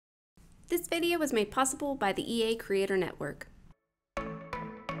This video was made possible by the EA Creator Network.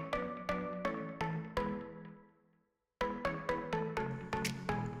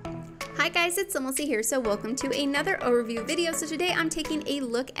 Hi guys, it's SimLicy here, so welcome to another overview video. So today I'm taking a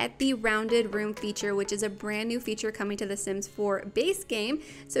look at the rounded room feature, which is a brand new feature coming to the Sims 4 base game.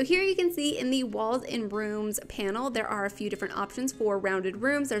 So here you can see in the walls and rooms panel, there are a few different options for rounded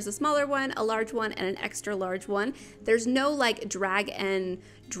rooms. There's a smaller one, a large one, and an extra large one. There's no like drag and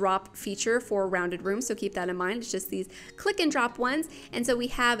drop feature for rounded rooms, so keep that in mind. It's just these click and drop ones. And so we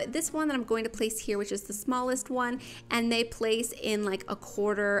have this one that I'm going to place here, which is the smallest one, and they place in like a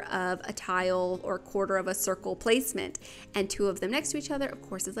quarter of a tile or a quarter of a circle placement, and two of them next to each other, of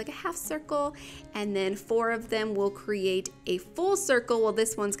course, is like a half circle, and then four of them will create a full circle. Well,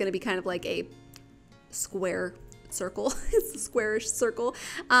 this one's going to be kind of like a square circle. It's a squarish circle.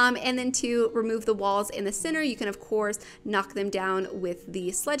 And then to remove the walls in the center, you can of course knock them down with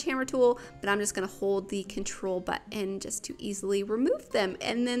the sledgehammer tool, but I'm just going to hold the control button just to easily remove them.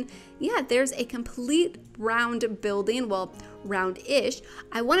 And then yeah, there's a complete round building. Well, round-ish.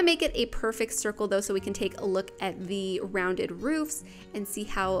 I want to make it a perfect circle though, so we can take a look at the rounded roofs and see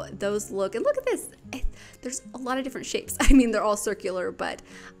how those look. And look at this, there's a lot of different shapes. I mean, they're all circular, but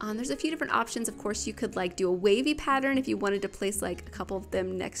there's a few different options. Of course, you could like do a wavy pattern if you wanted to place like a couple of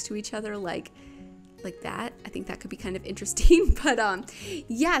them next to each other, like that. I think that could be kind of interesting. But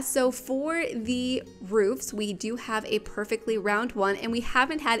yeah, so for the roofs, we do have a perfectly round one, and we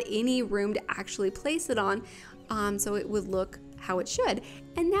haven't had any room to actually place it on, so it would look how it should.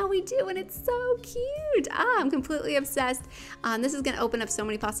 And now we do, and it's so cute. I'm completely obsessed. This is gonna open up so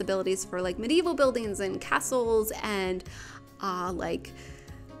many possibilities for like medieval buildings and castles and like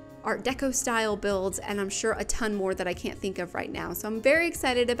Art Deco style builds, and I'm sure a ton more that I can't think of right now. So I'm very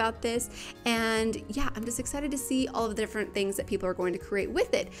excited about this, and yeah, I'm just excited to see all of the different things that people are going to create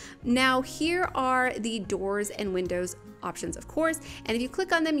with it. Now here are the doors and windows options, of course, and if you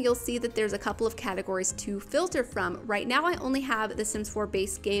click on them, you'll see that there's a couple of categories to filter from. Right now I only have the Sims 4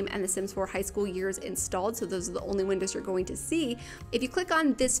 base game and the Sims 4 high school years installed, so those are the only windows you're going to see. If you click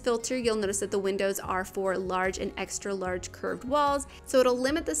on this filter, you'll notice that the windows are for large and extra large curved walls, so it'll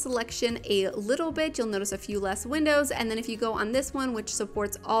limit the selection a little bit. You'll notice a few less windows, and then if you go on this one, which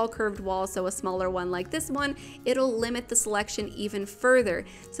supports all curved walls, so a smaller one like this one, it'll limit the selection even further.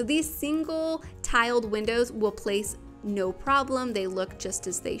 So these single tiled windows will place no problem. They look just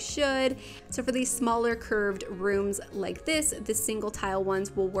as they should. So for these smaller curved rooms like this, the single tile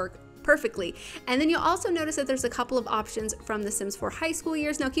ones will work perfectly. And then you'll also notice that there's a couple of options from the Sims 4 high school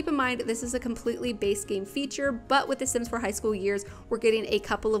years. Now keep in mind, this is a completely base game feature, but with the Sims 4 high school years, we're getting a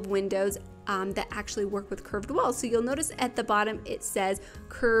couple of windows that actually work with curved walls. So you'll notice at the bottom it says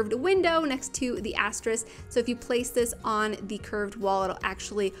curved window next to the asterisk. So if you place this on the curved wall, it'll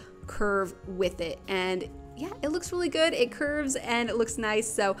actually curve with it. And yeah, it looks really good. It curves and it looks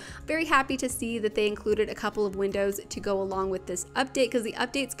nice. So very happy to see that they included a couple of windows to go along with this update, because the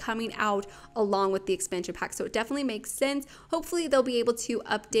update's coming out along with the expansion pack. So it definitely makes sense. Hopefully they'll be able to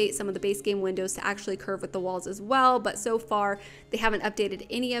update some of the base game windows to actually curve with the walls as well. But so far they haven't updated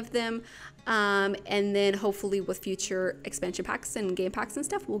any of them. And then hopefully with future expansion packs and game packs and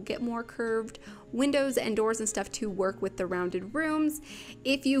stuff, we'll get more curved windows and doors and stuff to work with the rounded rooms.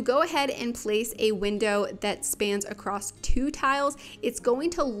 If you go ahead and place a window that spans across two tiles, it's going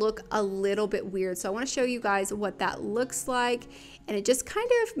to look a little bit weird. So I want to show you guys what that looks like, and it just kind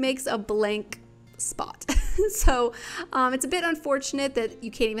of makes a blank spot. So it's a bit unfortunate that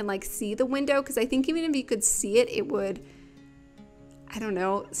you can't even like see the window, because I think even if you could see it, it would, I don't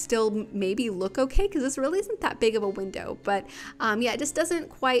know, still maybe look okay, because this really isn't that big of a window. But yeah, it just doesn't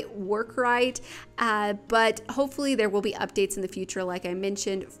quite work right. But hopefully there will be updates in the future, like I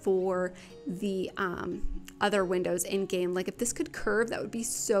mentioned, for the other windows in game. Like if this could curve, that would be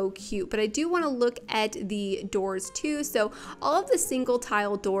so cute. But I do want to look at the doors too. So all of the single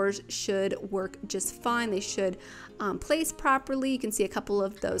tile doors should work just fine. They should place properly. You can see a couple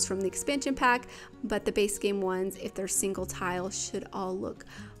of those from the expansion pack, but the base game ones, if they're single tile, should all look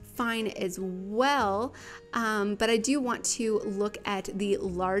fine as well. But I do want to look at the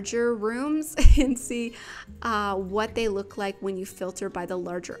larger rooms and see what they look like when you filter by the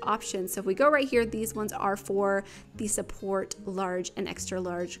larger options. So if we go right here, these ones are for the support large and extra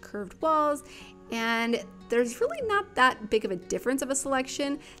large curved walls, and there's really not that big of a difference of a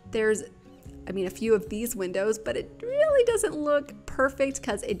selection. There's, I mean, a few of these windows, but it really doesn't look perfect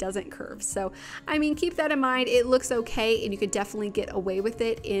because it doesn't curve. So, I mean, keep that in mind. It looks okay, and you could definitely get away with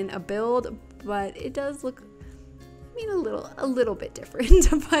it in a build, but it does look mean a little bit different.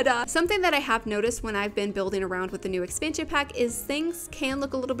 But something that I have noticed when I've been building around with the new expansion pack is things can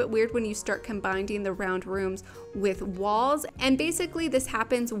look a little bit weird when you start combining the round rooms with walls. And basically this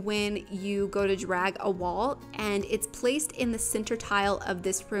happens when you go to drag a wall and it's placed in the center tile of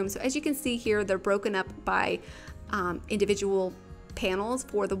this room. So as you can see here, they're broken up by individual panels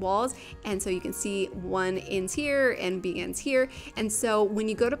for the walls, and so you can see one ends here and begins here. And so when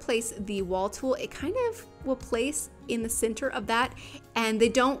you go to place the wall tool, it kind of will place in the center of that, and they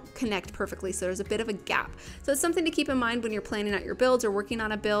don't connect perfectly, so there's a bit of a gap. So it's something to keep in mind when you're planning out your builds or working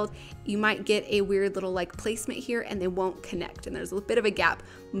on a build. You might get a weird little like placement here and they won't connect, and there's a bit of a gap.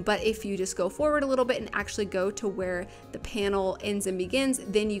 But if you just go forward a little bit and actually go to where the panel ends and begins,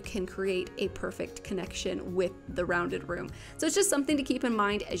 then you can create a perfect connection with the rounded room. So it's just something to keep in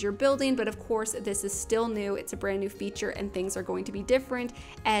mind as you're building, but of course this is still new. It's a brand new feature and things are going to be different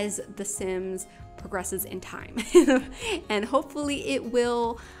as The Sims progresses in time. And hopefully it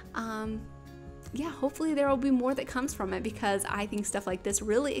will, hopefully there will be more that comes from it, because I think stuff like this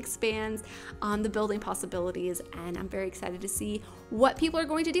really expands on the building possibilities, and I'm very excited to see what people are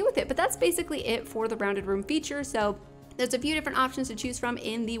going to do with it. But that's basically it for the rounded room feature. So there's a few different options to choose from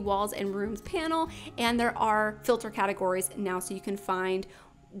in the walls and rooms panel, and there are filter categories now, so you can find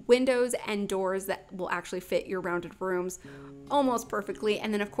windows and doors that will actually fit your rounded rooms almost perfectly.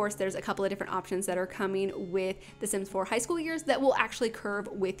 And then of course there's a couple of different options that are coming with the Sims 4 high school years that will actually curve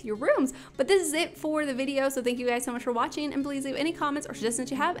with your rooms. But this is it for the video, so thank you guys so much for watching, and please leave any comments or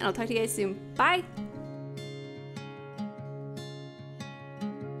suggestions you have, and I'll talk to you guys soon. Bye!